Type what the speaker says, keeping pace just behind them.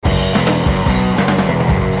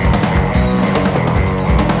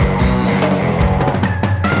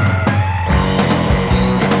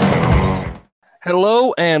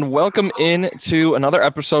Hello and welcome in to another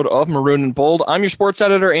episode of Maroon and Bold. I'm your sports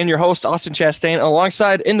editor and your host, Austin Chastain,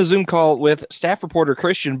 alongside in the Zoom call with staff reporter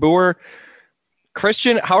Christian Boer.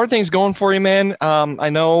 Christian, how are things going for you, man? I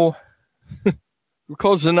know we're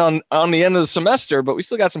closing on the end of the semester, but we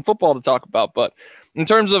still got some football to talk about. But in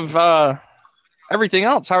terms of everything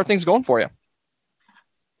else, how are things going for you?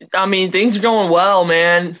 I mean, things are going well,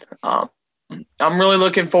 man. I'm really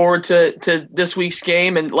looking forward to this week's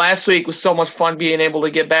game. And last week was so much fun being able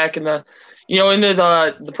to get back into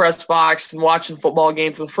the press box and watching the football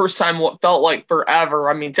game for the first time. What felt like forever.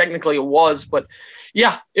 I mean, technically it was, but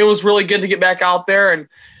yeah, it was really good to get back out there. And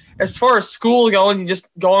as far as school going, just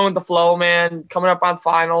going with the flow, man. Coming up on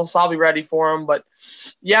finals, I'll be ready for them. But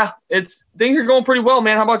yeah, things are going pretty well,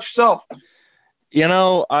 man. How about yourself? You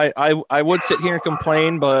know, I would sit here and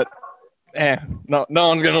complain, but no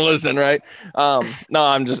one's gonna listen, right? No,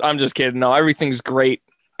 I'm just kidding. No, everything's great.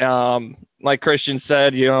 Like Christian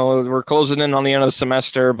said, we're closing in on the end of the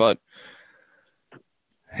semester, but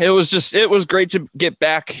it was great to get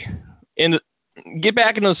back into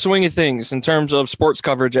the swing of things in terms of sports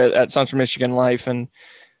coverage at Central Michigan Life, and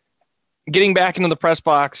getting back into the press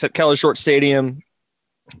box at Kelly Short Stadium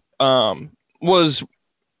was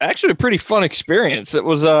actually a pretty fun experience. It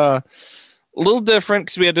was a little different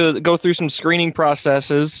because we had to go through some screening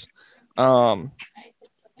processes,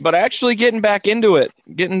 but actually getting back into it,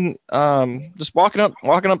 just walking up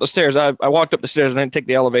the stairs. I walked up the stairs and I didn't take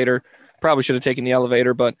the elevator. Probably should have taken the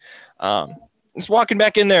elevator, but just walking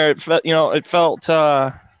back in there, it felt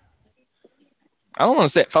I don't want to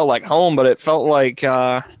say it felt like home, but it felt like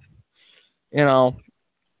felt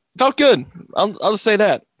good. I'll just say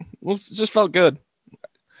that. It just felt good.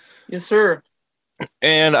 Yes, sir.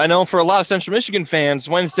 And I know for a lot of Central Michigan fans,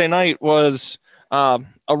 Wednesday night was a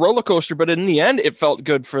roller coaster, but in the end, it felt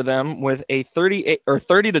good for them with a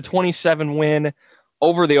 30-27 win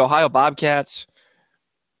over the Ohio Bobcats.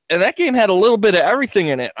 And that game had a little bit of everything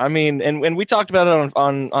in it. I mean, and we talked about it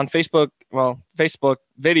on Facebook, Facebook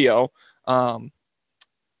video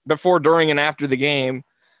before, during, and after the game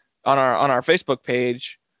on our Facebook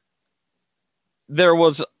page. There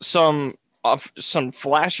was some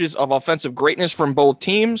flashes of offensive greatness from both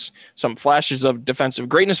teams, some flashes of defensive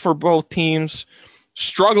greatness for both teams,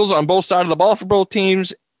 struggles on both sides of the ball for both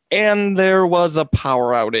teams, and there was a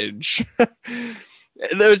power outage.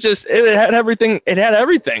 It had everything. It had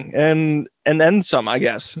everything, and then some, I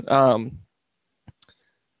guess.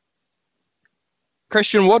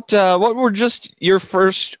 Christian, what were just your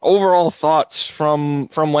first overall thoughts from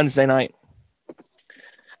Wednesday night?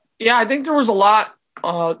 Yeah, I think there was a lot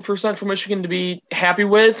for Central Michigan to be happy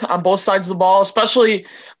with on both sides of the ball, especially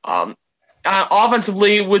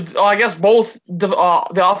offensively with, I guess, both the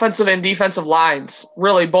offensive and defensive lines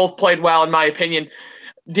really both played well, in my opinion.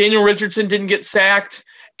 Daniel Richardson didn't get sacked,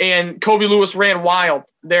 and Kobe Lewis ran wild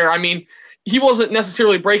there. I mean, he wasn't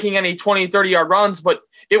necessarily breaking any 20, 30-yard runs, but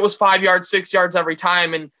it was 5 yards, 6 yards every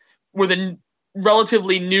time. And with a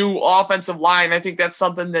relatively new offensive line, I think that's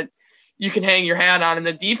something that you can hang your hat on. And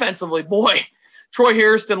then defensively, boy, Troy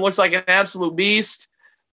Hairston looks like an absolute beast.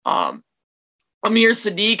 Amir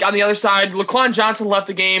Sadiq on the other side. Laquan Johnson left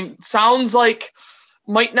the game. Sounds like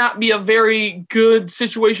might not be a very good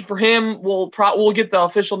situation for him. We'll get the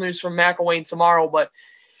official news from McElwain tomorrow, but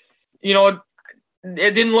it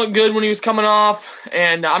didn't look good when he was coming off,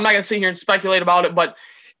 and I'm not going to sit here and speculate about it, but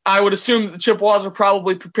I would assume that the Chippewas are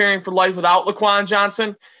probably preparing for life without Laquan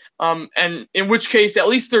Johnson, and in which case at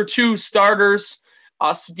least their two starters,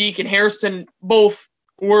 Sadiq and Hairston, both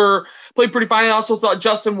played pretty fine. I also thought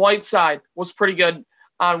Justin Whiteside was pretty good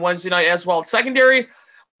on Wednesday night as well. Secondary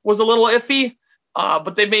was a little iffy,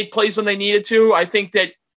 but they made plays when they needed to. I think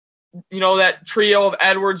that, that trio of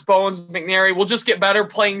Edwards, Bowens, McNary will just get better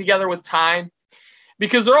playing together with time,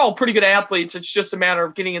 because they're all pretty good athletes. It's just a matter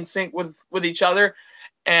of getting in sync with each other.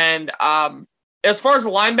 And as far as the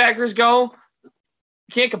linebackers go,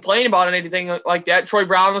 can't complain about anything like that. Troy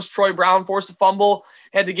Brown forced a fumble,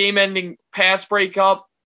 had the game-ending pass breakup.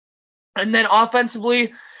 And then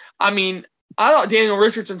offensively, I mean, I thought Daniel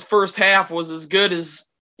Richardson's first half was as good as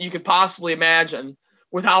you could possibly imagine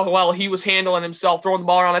with how well he was handling himself, throwing the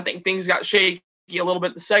ball around. I think things got shaky a little bit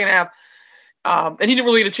in the second half. And he didn't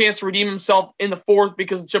really get a chance to redeem himself in the fourth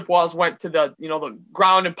because the Chippewas went to the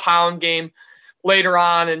ground and pound game later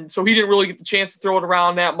on. And so he didn't really get the chance to throw it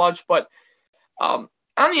around that much. But on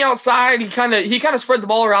the outside, he kind of spread the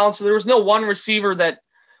ball around. So there was no one receiver that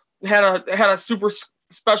had a super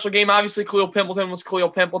special game. Obviously, Khalil Pimpleton was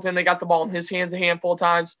Khalil Pimpleton. They got the ball in his hands a handful of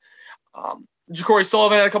times. Ja'Cory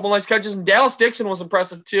Sullivan had a couple nice catches, and Dallas Dixon was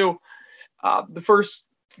impressive too. The first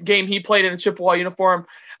game he played in a Chippewa uniform,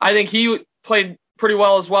 I think he played pretty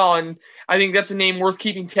well as well. And I think that's a name worth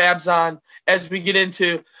keeping tabs on as we get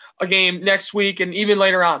into a game next week and even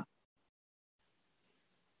later on.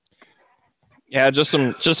 Yeah, just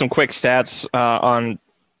some quick stats on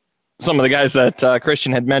some of the guys that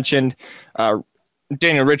Christian had mentioned.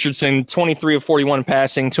 Daniel Richardson, 23 of 41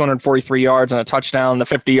 passing, 243 yards and a touchdown, the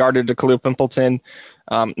 50-yarder to Khalil Pimpleton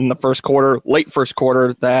in the first quarter, late first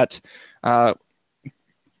quarter, that I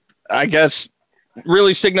guess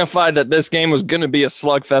really signified that this game was going to be a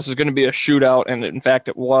slugfest, was going to be a shootout, and in fact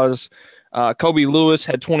it was. Kobe Lewis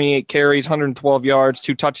had 28 carries, 112 yards,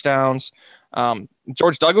 2 touchdowns.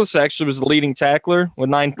 George Douglas actually was the leading tackler with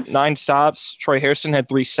nine stops. Troy Hairston had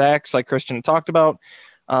 3 sacks, like Christian talked about.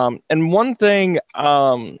 And one thing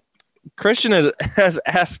Christian has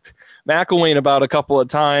asked McElwain about a couple of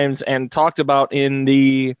times and talked about in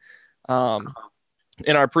the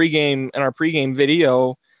in our pregame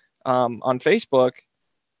video on Facebook,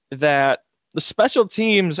 that the special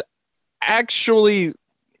teams actually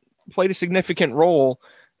played a significant role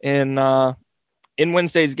in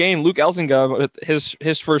Wednesday's game. Luke Elzinga, with his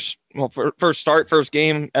first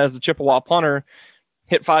game as the Chippewa punter,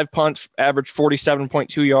 hit 5 punts, averaged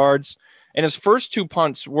 47.2 yards, and his first 2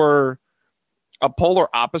 punts were a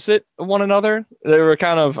polar opposite of one another. They were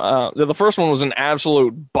kind of the first one was an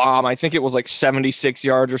absolute bomb. I think it was like 76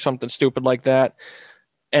 yards or something stupid like that.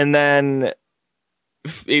 And then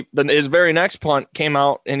his very next punt came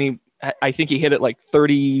out, and I think he hit it like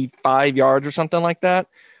 35 yards or something like that.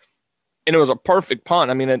 And it was a perfect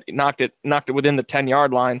punt. I mean, it knocked it within the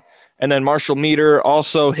 10-yard line. And then Marshall Meter,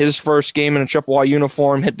 also his first game in a Chippewa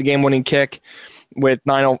uniform, hit the game-winning kick with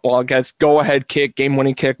go-ahead kick,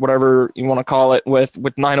 game-winning kick, whatever you want to call it, with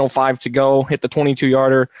 9:05 to go, hit the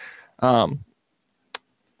 22-yarder.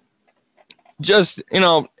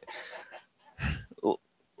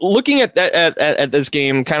 Looking at this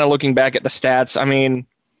game, kind of looking back at the stats, I mean,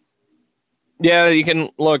 yeah, you can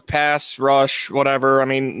look pass, rush, whatever. I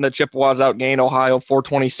mean, the Chippewas outgained Ohio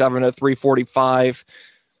 427 to 345.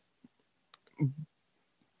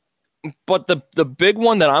 But the big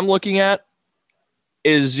one that I'm looking at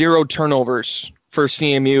is 0 turnovers for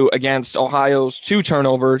CMU against Ohio's 2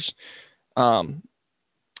 turnovers. I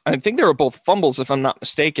think they were both fumbles, if I'm not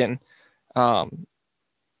mistaken. And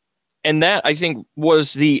that, I think,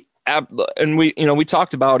 was and we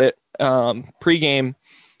talked about it pregame.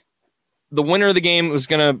 The winner of the game was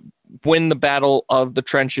going to win the battle of the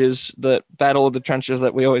trenches that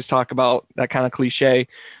we always talk about, that kind of cliche.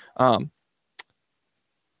 But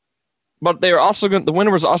the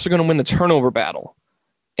winner was also going to win the turnover battle.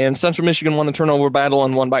 And Central Michigan won the turnover battle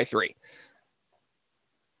and won by 3.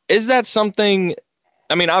 Is that something?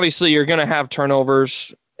 I mean, obviously you're going to have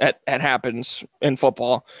turnovers. It happens in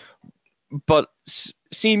football. But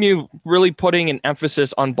CMU really putting an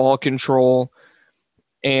emphasis on ball control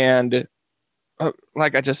and,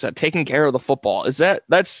 like I just said, taking care of the football.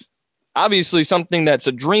 That's obviously something that's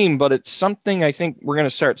a dream, but it's something I think we're going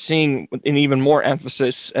to start seeing in even more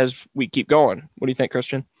emphasis as we keep going. What do you think,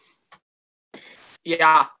 Christian?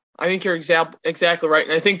 Yeah, I think you're exactly right.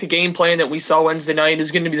 And I think the game plan that we saw Wednesday night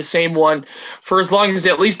is going to be the same one for as long as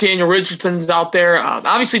at least Daniel Richardson's out there.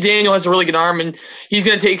 Obviously, Daniel has a really good arm, and he's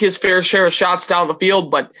going to take his fair share of shots down the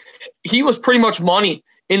field, but he was pretty much money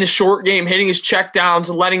in the short game, hitting his checkdowns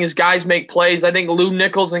and letting his guys make plays. I think Lou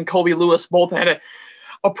Nichols and Kobe Lewis both had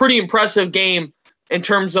a pretty impressive game in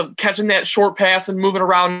terms of catching that short pass and moving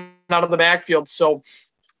around out of the backfield. So,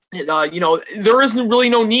 there isn't really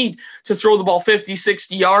no need to throw the ball 50,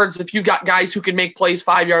 60 yards if you've got guys who can make plays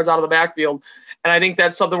 5 yards out of the backfield. And I think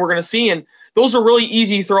that's something we're going to see. And those are really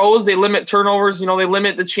easy throws. They limit turnovers. They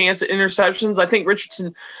limit the chance at interceptions. I think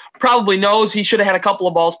Richardson probably knows he should have had a couple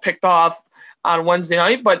of balls picked off on Wednesday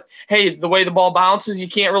night. But, hey, the way the ball bounces, you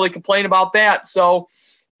can't really complain about that. So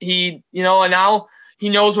and now he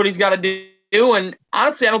knows what he's got to do. And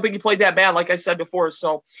honestly, I don't think he played that bad, like I said before.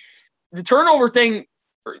 So the turnover thing,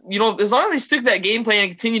 as long as they stick to that game plan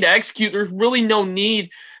and continue to execute, there's really no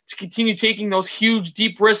need to continue taking those huge,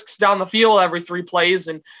 deep risks down the field every 3 plays.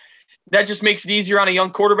 And that just makes it easier on a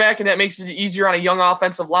young quarterback, and that makes it easier on a young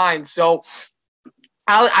offensive line. So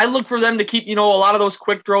I look for them to keep, a lot of those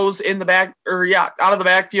quick throws in the back out of the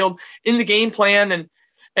backfield in the game plan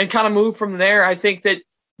and kind of move from there. I think that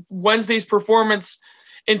Wednesday's performance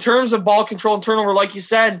in terms of ball control and turnover, like you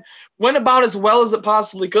said, went about as well as it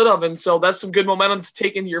possibly could have. And so that's some good momentum to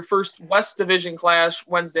take into your first West Division clash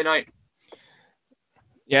Wednesday night.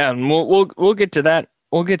 Yeah, and we'll get to that.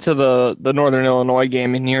 We'll get to the Northern Illinois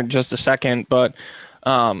game in here in just a second. But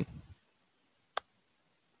one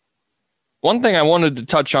thing I wanted to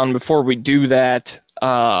touch on before we do that,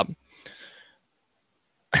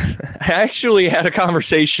 I actually had a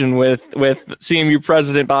conversation with CMU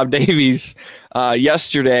President Bob Davies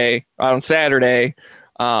yesterday on Saturday,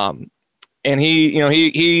 and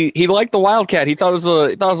he liked the Wildcat. He thought it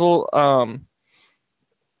was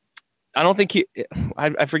I don't think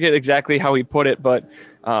I forget exactly how he put it, but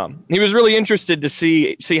he was really interested to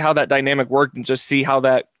see how that dynamic worked and just see how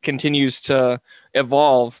that continues to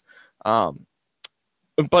evolve.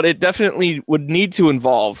 But it definitely would need to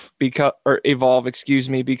evolve, because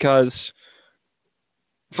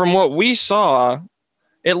from what we saw,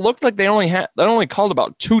 it looked like they only called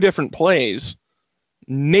about 2 different plays,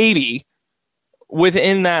 maybe,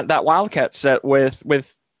 within that Wildcat set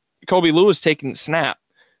with Kobe Lewis taking the snap.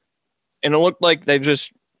 And it looked like they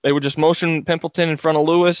would just motion Pimpleton in front of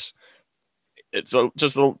Lewis. It's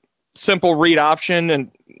just a simple read option,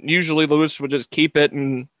 and usually Lewis would just keep it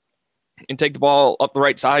and take the ball up the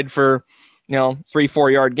right side for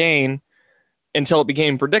 3-4 yard gain until it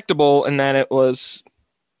became predictable, and then it was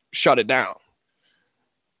shut it down.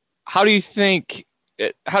 How do you think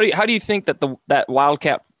that that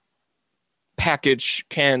Wildcat package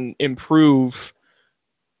can improve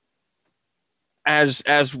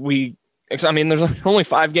as we? I mean, there's only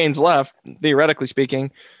 5 games left, theoretically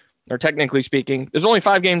speaking, or technically speaking. There's only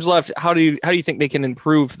 5 games left. How do you think they can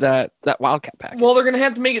improve that Wildcat package? Well, they're going to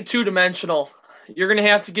have to make it 2-dimensional. You're going to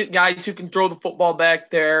have to get guys who can throw the football back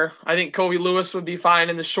there. I think Kobe Lewis would be fine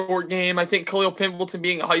in the short game. I think Khalil Pimpleton,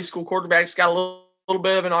 being a high school quarterback, has got a little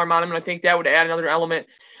bit of an arm on him, and I think that would add another element.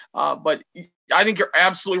 But I think you're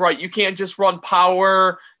absolutely right. You can't just run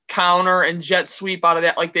power, counter, and jet sweep out of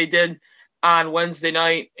that like they did on Wednesday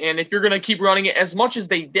night. And if you're going to keep running it as much as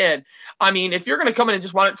they did, I mean, if you're going to come in and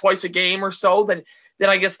just run it twice a game or so, then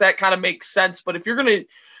I guess that kind of makes sense. But if you're going to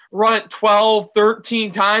run it 12, 13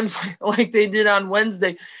 times like they did on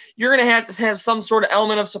Wednesday, you're going to have some sort of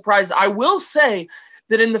element of surprise. I will say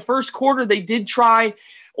that in the first quarter, they did try.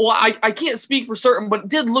 Well, I can't speak for certain, but it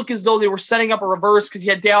did look as though they were setting up a reverse, because you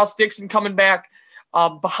had Dallas Dixon coming back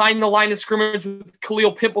behind the line of scrimmage with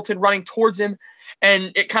Khalil Pimpleton running towards him,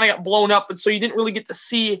 and it kind of got blown up. And so you didn't really get to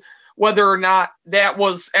see whether or not that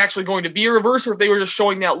was actually going to be a reverse or if they were just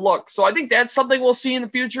showing that look. So I think that's something we'll see in the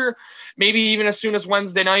future, maybe even as soon as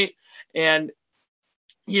Wednesday night. And,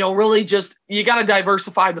 really just you got to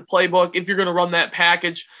diversify the playbook if you're going to run that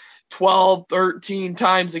package 12, 13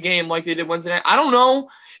 times a game like they did Wednesday night. I don't know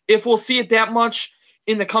if we'll see it that much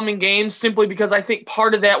in the coming games, simply because I think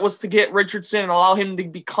part of that was to get Richardson and allow him to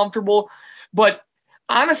be comfortable. But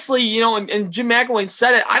honestly, and Jim McElwain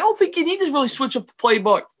said it, I don't think you need to really switch up the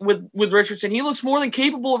playbook with Richardson. He looks more than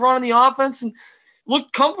capable of running the offense and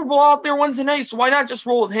looked comfortable out there Wednesday night, so why not just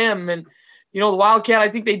roll with him? And, the Wildcat, I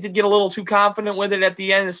think they did get a little too confident with it at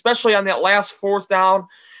the end, especially on that last 4th down.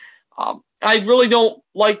 I really don't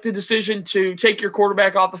like the decision to take your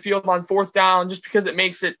quarterback off the field on 4th down, just because it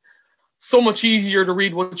makes it so much easier to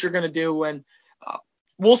read what you're going to do. And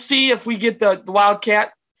we'll see if we get the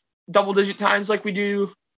Wildcat double-digit times like we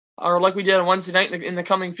do, or like we did on Wednesday night in the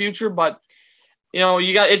coming future. But,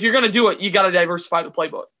 if you're going to do it, you got to diversify the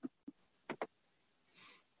playbook.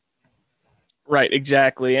 Right,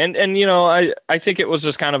 exactly. And I think it was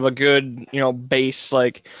just kind of a good, base,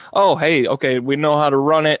 like, oh, hey, okay, we know how to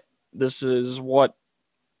run it. This is what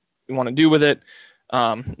we want to do with it.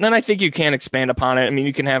 Then I think you can expand upon it. I mean,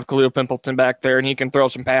 you can have Khalil Pimpleton back there, and he can throw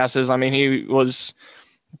some passes. I mean, he was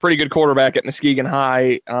a pretty good quarterback at Muskegon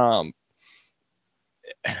High. I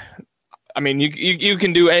mean, you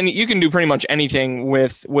can do pretty much anything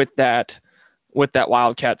with that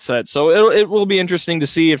Wildcat set. So it will be interesting to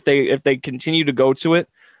see if they continue to go to it.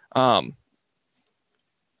 And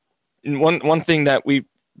one thing that we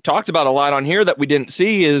talked about a lot on here that we didn't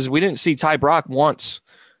see Ty Brock once.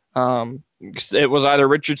 It was either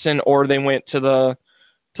Richardson or they went to the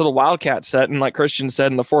Wildcat set, and like Christian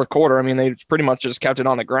said, in the 4th quarter, I mean, they pretty much just kept it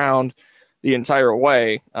on the ground the entire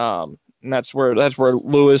way. And that's where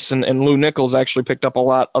Lewis and Lou Nichols actually picked up a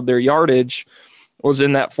lot of their yardage, was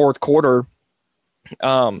in that 4th quarter.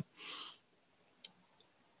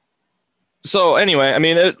 So anyway, I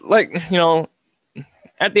mean, at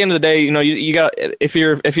the end of the day, you got, if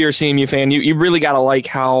you're a CMU fan, you really got to like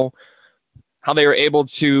how they were able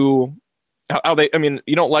to,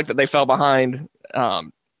 you don't like that they fell behind,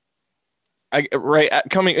 coming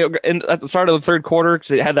in at the start of the 3rd quarter,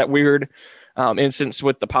 because it had that weird instance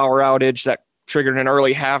with the power outage that triggered an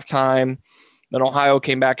early halftime. Then Ohio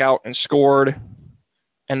came back out and scored,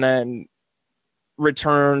 and then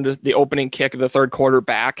returned the opening kick of the 3rd quarter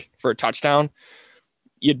back for a touchdown.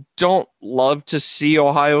 You don't love to see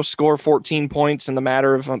Ohio score 14 points in the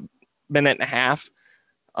matter of a minute and a half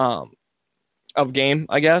of game,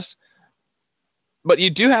 I guess. But you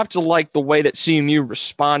do have to like the way that CMU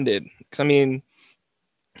responded. Because, I mean,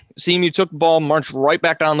 CMU took the ball, marched right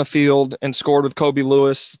back down the field, and scored with Kobe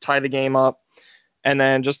Lewis to tie the game up. And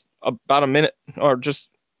then just about a minute, or just,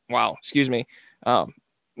 wow, excuse me.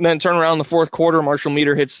 Then turn around in the fourth quarter, Marshall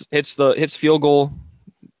Meter hits field goal,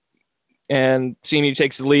 and CMU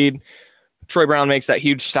takes the lead. Troy Brown makes that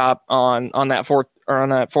huge stop on that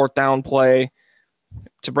fourth down play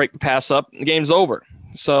to break the pass up. The game's over.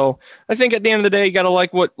 So I think at the end of the day, you got to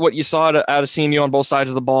like what you saw out of CMU on both sides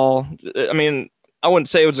of the ball. I mean, I wouldn't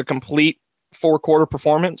say it was a complete 4-quarter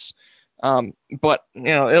performance, but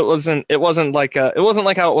it wasn't like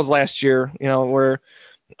how it was last year. Where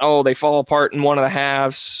they fall apart in one of the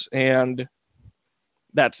halves and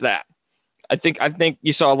that's that. I think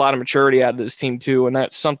you saw a lot of maturity out of this team too, and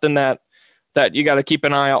that's something that you got to keep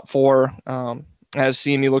an eye out for as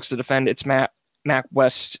CMU looks to defend its MAC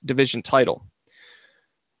West division title.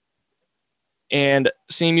 And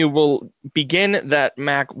CMU will begin that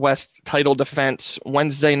MAC West title defense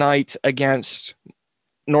Wednesday night against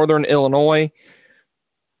Northern Illinois.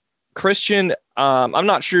 Christian, I'm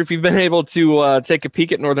not sure if you've been able to take a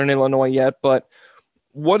peek at Northern Illinois yet, but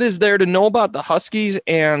what is there to know about the Huskies,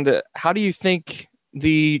 and how do you think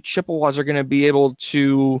the Chippewas are going to be able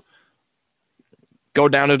to go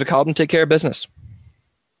down to DeKalb and take care of business?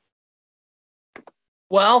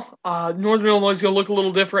 Well, Northern Illinois is going to look a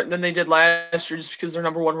little different than they did last year just because their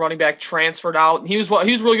number one running back transferred out. And he was a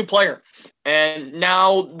really good player. And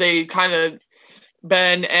now they kind of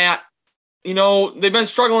been they've been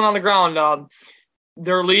struggling on the ground.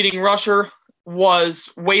 Their leading rusher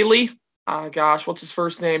was Whaley. What's his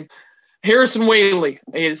first name? Harrison Whaley.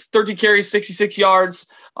 He has 30 carries, 66 yards.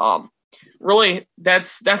 Really,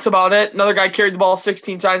 that's about it. Another guy carried the ball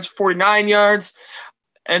 16 times for 49 yards.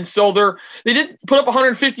 And so they did put up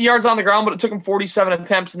 150 yards on the ground, but it took them 47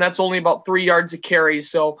 attempts, and that's only about 3 yards a carry.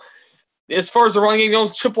 So as far as the running game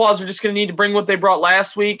goes, Chippewas are just going to need to bring what they brought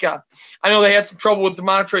last week. I know they had some trouble with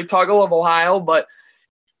DeMontre Tuggle of Ohio, but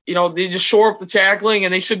they just shore up the tackling,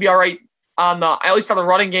 and they should be all right at least on the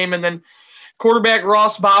running game. And then quarterback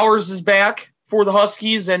Ross Bowers is back for the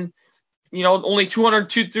Huskies, and only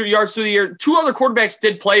 202 yards through the year. 2 other quarterbacks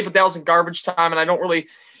did play, but that was in garbage time, and I don't really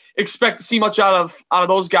expect to see much out of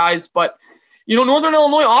those guys. But Northern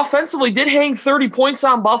Illinois offensively did hang 30 points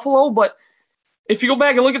on Buffalo, but if you go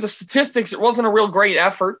back and look at the statistics, it wasn't a real great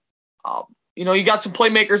effort. You got some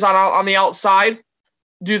playmakers on the outside.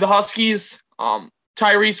 Do the Huskies?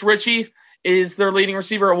 Tyrese Ritchie is their leading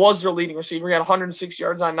receiver. It was their leading receiver. He had 106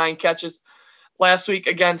 yards on 9 catches last week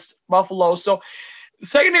against Buffalo. So the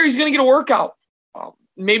secondary is going to get a workout.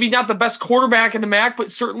 Maybe not the best quarterback in the MAC,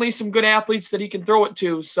 but certainly some good athletes that he can throw it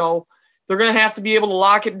to. So they're going to have to be able to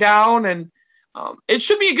lock it down, and it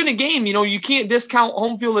should be a good game. You can't discount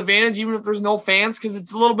home field advantage even if there's no fans, because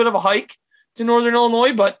it's a little bit of a hike to Northern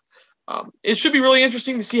Illinois, but it should be really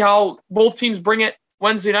interesting to see how both teams bring it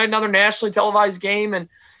Wednesday night, another nationally televised game, and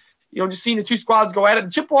just seeing the two squads go at it.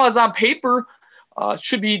 The Chippewas on paper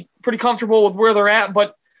should be pretty comfortable with where they're at,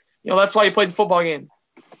 but that's why you play the football game.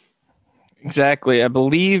 Exactly. I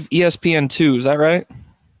believe ESPN2, is that right?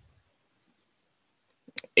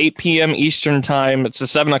 8 p.m. Eastern time. It's a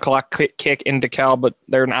 7 o'clock kick in DeKalb, but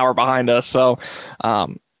they're an hour behind us. So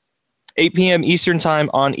 8 p.m. Eastern time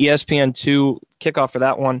on ESPN2, kickoff for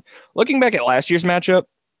that one. Looking back at last year's matchup,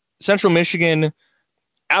 Central Michigan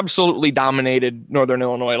absolutely dominated Northern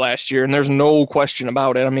Illinois last year, and there's no question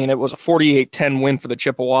about it. I mean, it was a 48-10 win for the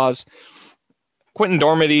Chippewas. Quentin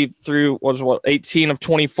Dormady threw 18 of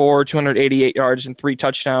 24, 288 yards and 3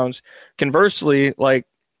 touchdowns. Conversely, like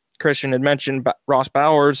Christian had mentioned, Ross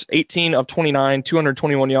Bowers, 18 of 29,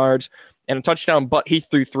 221 yards and a touchdown, but he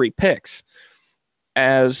threw 3 picks.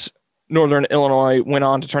 As Northern Illinois went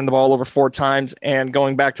on to turn the ball over 4 times, and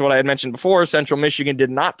going back to what I had mentioned before, Central Michigan did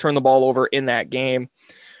not turn the ball over in that game.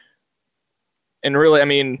 And really, I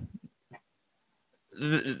mean,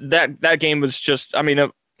 that game was just, I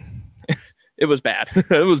mean, it was bad.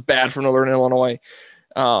 It was bad for Northern Illinois.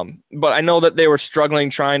 But I know that they were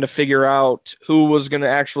struggling trying to figure out who was going to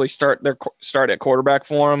actually start at quarterback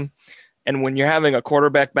for them. And when you're having a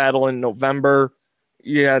quarterback battle in November,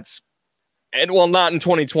 not in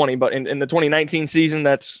 2020, but in the 2019 season,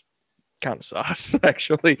 that's kind of sus,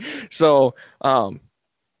 actually. So, I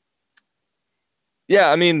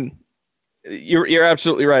mean, you're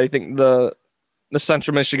absolutely right. I think the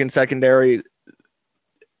Central Michigan secondary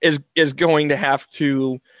is going to have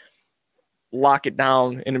to lock it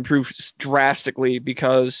down and improve drastically,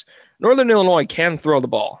 because Northern Illinois can throw the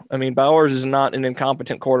ball. I mean, Bowers is not an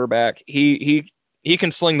incompetent quarterback. He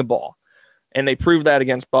can sling the ball, and they proved that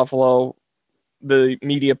against Buffalo. the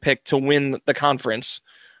media pick to win the conference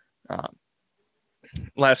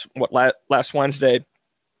last Wednesday.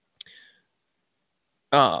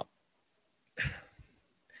 I'm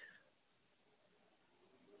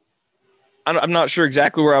not sure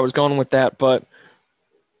exactly where I was going with that, but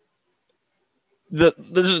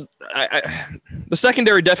the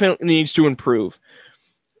secondary definitely needs to improve.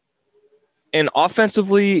 And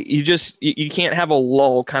offensively, you can't have a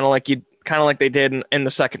lull, kind of like they did in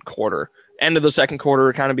the second quarter, end of the second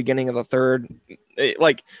quarter, kind of beginning of the third.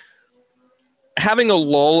 Having a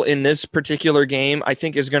lull in this particular game, I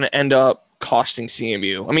think, is going to end up costing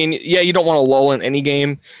CMU. I mean, yeah, you don't want a lull in any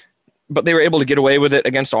game, but they were able to get away with it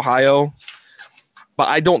against Ohio. But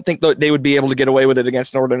I don't think that they would be able to get away with it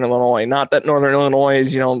against Northern Illinois. Not that Northern Illinois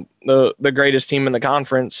is, the greatest team in the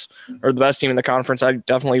conference or the best team in the conference. I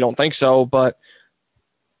definitely don't think so. But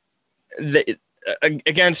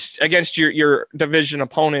against your division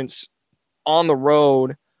opponents on the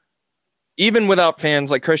road, even without fans,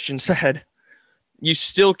 like Christian said, you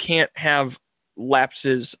still can't have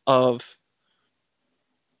lapses of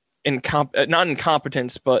not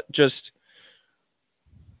incompetence, but just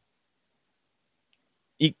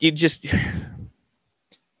you just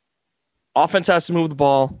offense has to move the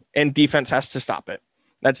ball and defense has to stop it.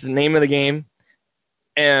 That's the name of the game.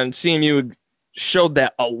 And CMU showed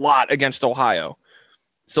that a lot against Ohio.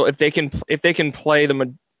 So if they can play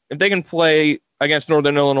against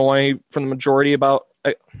Northern Illinois for the majority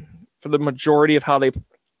of how they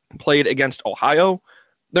played against Ohio,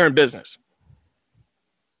 they're in business.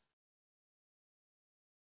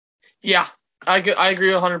 Yeah, I agree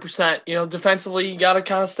 100%. Defensively, you got to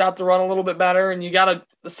kind of stop the run a little bit better, and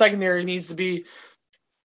the secondary needs to be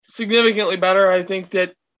significantly better. I think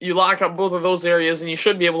that you lock up both of those areas, and you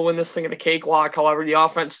should be able to win this thing in a cakewalk. However, the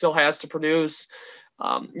offense still has to produce.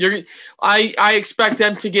 I expect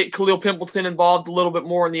them to get Khalil Pimpleton involved a little bit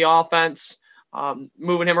more in the offense,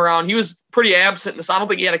 moving him around. He was pretty absent in this. I don't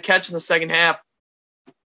think he had a catch in the second half,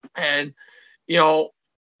 and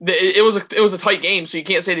it was a tight game, so you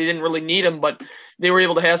can't say they didn't really need him, but they were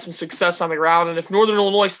able to have some success on the ground. And if Northern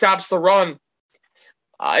Illinois stops the run,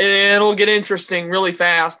 it'll get interesting really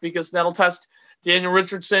fast because that'll test Daniel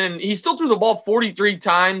Richardson. And he still threw the ball 43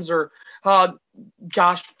 times or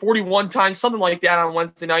 41 times, something like that on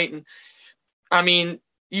Wednesday night. And I mean,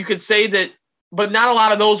 you could say that, but not a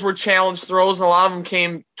lot of those were challenge throws. And a lot of them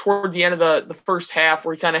came toward the end of the first half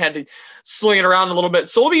where he kind of had to sling it around a little bit.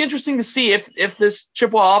 So it'll be interesting to see if this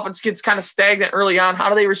Chippewa offense gets kind of stagnant early on. How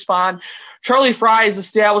do they respond? Charlie Frye is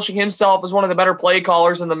establishing himself as one of the better play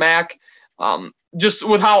callers in the MAC, just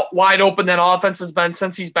with how wide open that offense has been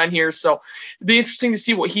since he's been here. So it'll be interesting to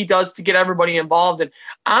see what he does to get everybody involved. And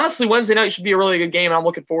honestly, Wednesday night should be a really good game, and I'm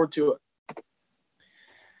looking forward to it.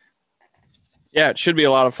 Yeah, it should be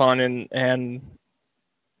a lot of fun. And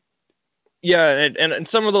yeah, and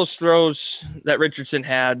some of those throws that Richardson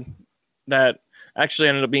had that actually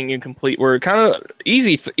ended up being incomplete were kind of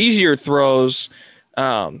easier throws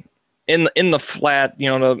in the flat,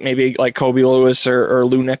 to maybe like Kobe Lewis or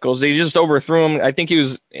Lou Nichols. They just overthrew him. I think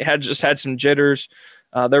he had some jitters.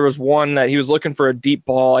 There was one that he was looking for a deep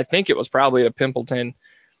ball. I think it was probably to Pimpleton,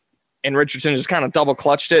 and Richardson just kind of double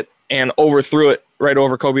clutched it and overthrew it right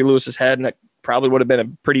over Kobe Lewis's head, and it probably would have been a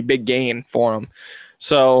pretty big gain for him.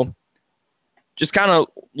 So just kind of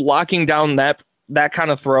locking down that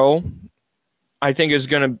kind of throw, I think, is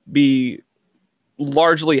going to be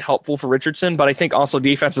largely helpful for Richardson, but I think also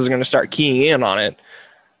defenses are going to start keying in on it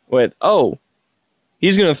with,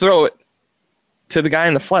 he's going to throw it to the guy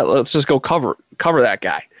in the flat. Let's just go cover that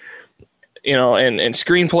guy. And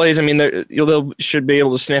screenplays, I mean, they should be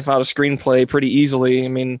able to sniff out a screenplay pretty easily. I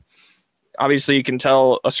mean, obviously you can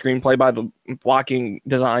tell a screenplay by the blocking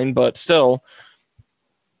design, but still,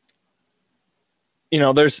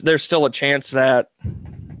 there's still a chance that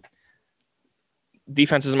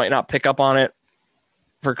defenses might not pick up on it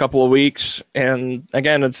for a couple of weeks. And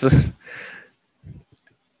again, it's a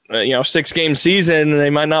 6-game season. They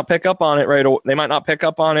might not pick up on it They might not pick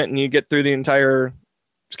up on it, and you get through the entire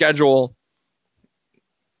schedule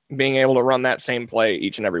being able to run that same play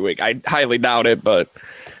each and every week. I highly doubt it, but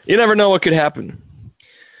you never know what could happen.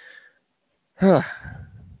 All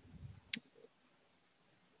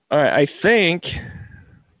right, I think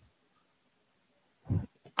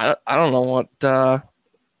I don't know what I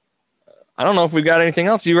don't know if we've got anything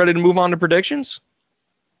else. You ready to move on to predictions?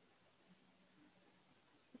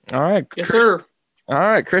 All right. Yes, sir. All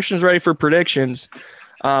right, Christian's ready for predictions.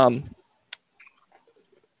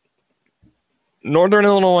 Northern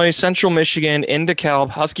Illinois, Central Michigan, in DeKalb,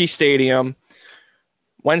 Husky Stadium,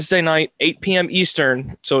 Wednesday night, 8 p.m.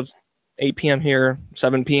 Eastern. So it's 8 p.m. here,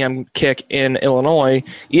 7 p.m. kick in Illinois.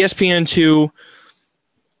 ESPN2,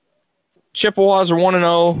 Chippewas are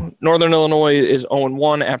 1-0. Northern Illinois is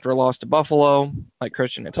 0-1 after a loss to Buffalo, like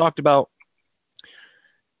Christian had talked about.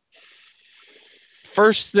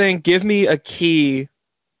 First thing, give me a key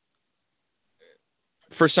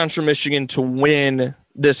for Central Michigan to win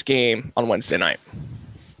this game on Wednesday night.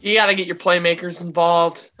 You got to get your playmakers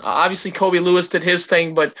involved. Obviously, Kobe Lewis did his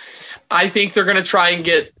thing, but I think they're going to try and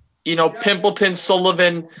get, Pimpleton,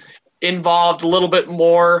 Sullivan involved a little bit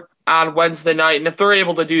more on Wednesday night. And if they're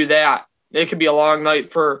able to do that, it could be a long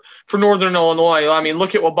night for Northern Illinois. I mean,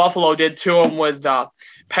 look at what Buffalo did to them with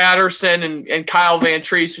Patterson and Kyle Van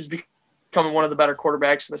Treese, who's becoming one of the better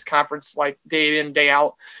quarterbacks in this conference, like day in, day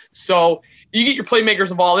out. So you get your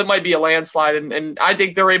playmakers involved, it might be a landslide. And I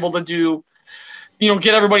think they're able to do,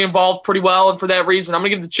 get everybody involved pretty well. And for that reason, I'm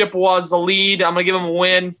going to give the Chippewas the lead. I'm going to give them a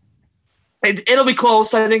win. It'll be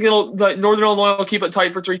close. I think Northern Illinois will keep it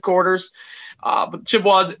tight for 3 quarters. But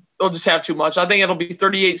Chippewas will just have too much. I think it'll be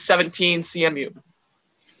 38-17 CMU.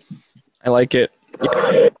 I like it.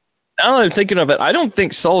 Now that I'm thinking of it, I don't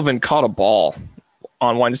think Sullivan caught a ball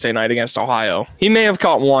on Wednesday night against Ohio. He may have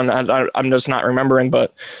caught one. I'm just not remembering,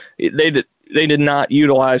 but they did not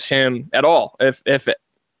utilize him at all.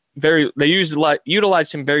 They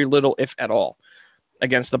utilized him very little, if at all,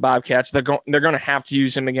 against the Bobcats. They're going to have to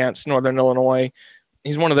use him against Northern Illinois.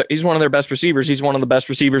 He's one of their best receivers. He's one of the best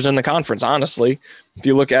receivers in the conference, honestly. If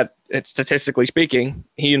you look at it statistically speaking,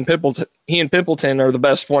 he and Pimpleton are the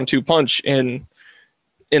best 1-2 punch in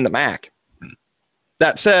the MAC.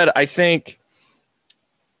 That said, I think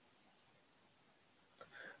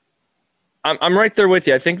I'm right there with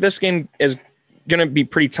you. I think this game is going to be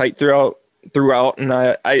pretty tight throughout, and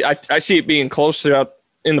I see it being close throughout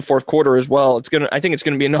in the fourth quarter as well. I think it's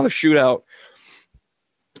going to be another shootout.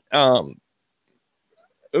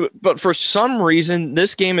 But for some reason,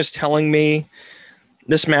 this matchup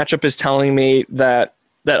is telling me that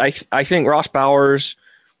I think Ross Bowers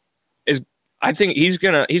is. I think he's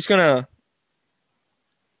gonna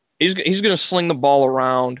sling the ball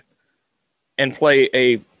around and play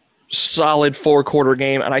a solid 4-quarter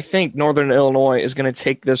game, and I think Northern Illinois is going to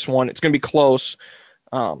take this one. It's going to be close,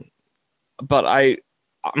 but I'm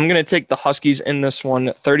going to take the Huskies in this one,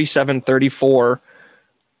 37-34.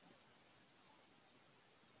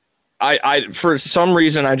 I for some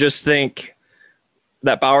reason, I just think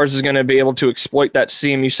that Bowers is going to be able to exploit that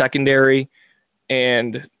CMU secondary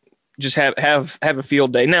and just have a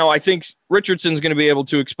field day. Now, I think Richardson's going to be able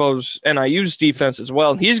to expose NIU's defense as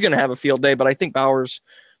well. He's going to have a field day, but I think Bowers'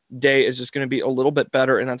 day is just going to be a little bit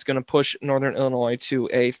better, and that's going to push Northern Illinois to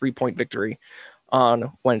a 3-point victory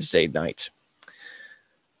on Wednesday night.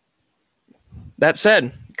 That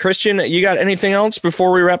said, Christian, you got anything else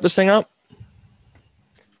before we wrap this thing up?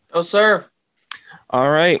 No, sir. All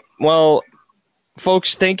right. Well,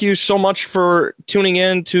 folks, thank you so much for tuning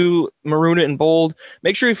in to Maroon and Bold.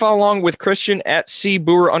 Make sure you follow along with Christian at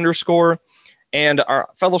 @CBooer_ and our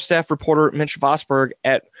fellow staff reporter, Mitch Vosberg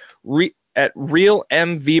at Real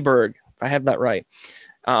M. Vberg, if I have that right.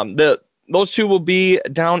 Those two will be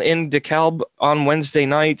down in DeKalb on Wednesday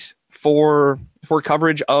night for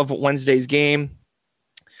coverage of Wednesday's game.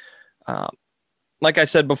 Like I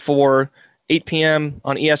said before, 8 p.m.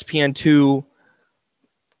 on ESPN2,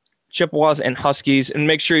 Chippewas and Huskies, and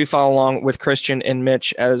make sure you follow along with Christian and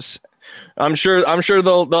Mitch, as I'm sure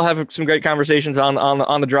they'll have some great conversations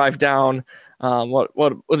on the drive down. What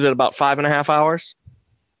was it, about 5.5 hours,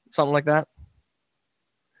 something like that?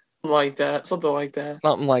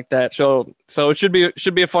 Something like that. So it should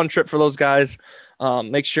be a fun trip for those guys.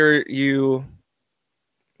 Make sure you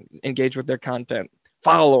engage with their content.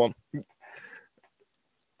 Follow them.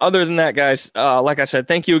 Other than that, guys, like I said,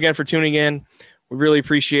 thank you again for tuning in. We really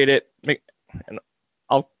appreciate it. And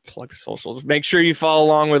I'll plug the socials. Make sure you follow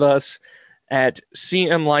along with us at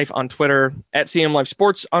CM Life on Twitter, at CM Life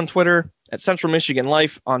Sports on Twitter, at Central Michigan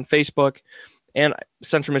Life on Facebook, and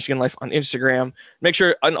Central Michigan Life on Instagram. Make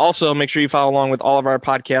sure you follow along with all of our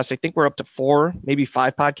podcasts. I think we're up to 4, maybe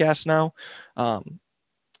 5 podcasts now.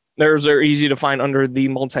 They're easy to find under the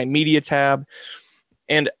multimedia tab.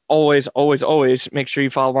 And always, always, always make sure you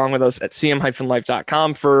follow along with us at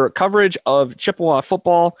cm-life.com for coverage of Chippewa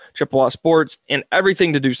football, Chippewa sports, and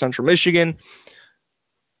everything to do Central Michigan.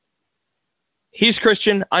 He's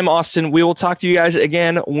Christian. I'm Austin. We will talk to you guys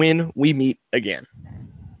again when we meet again.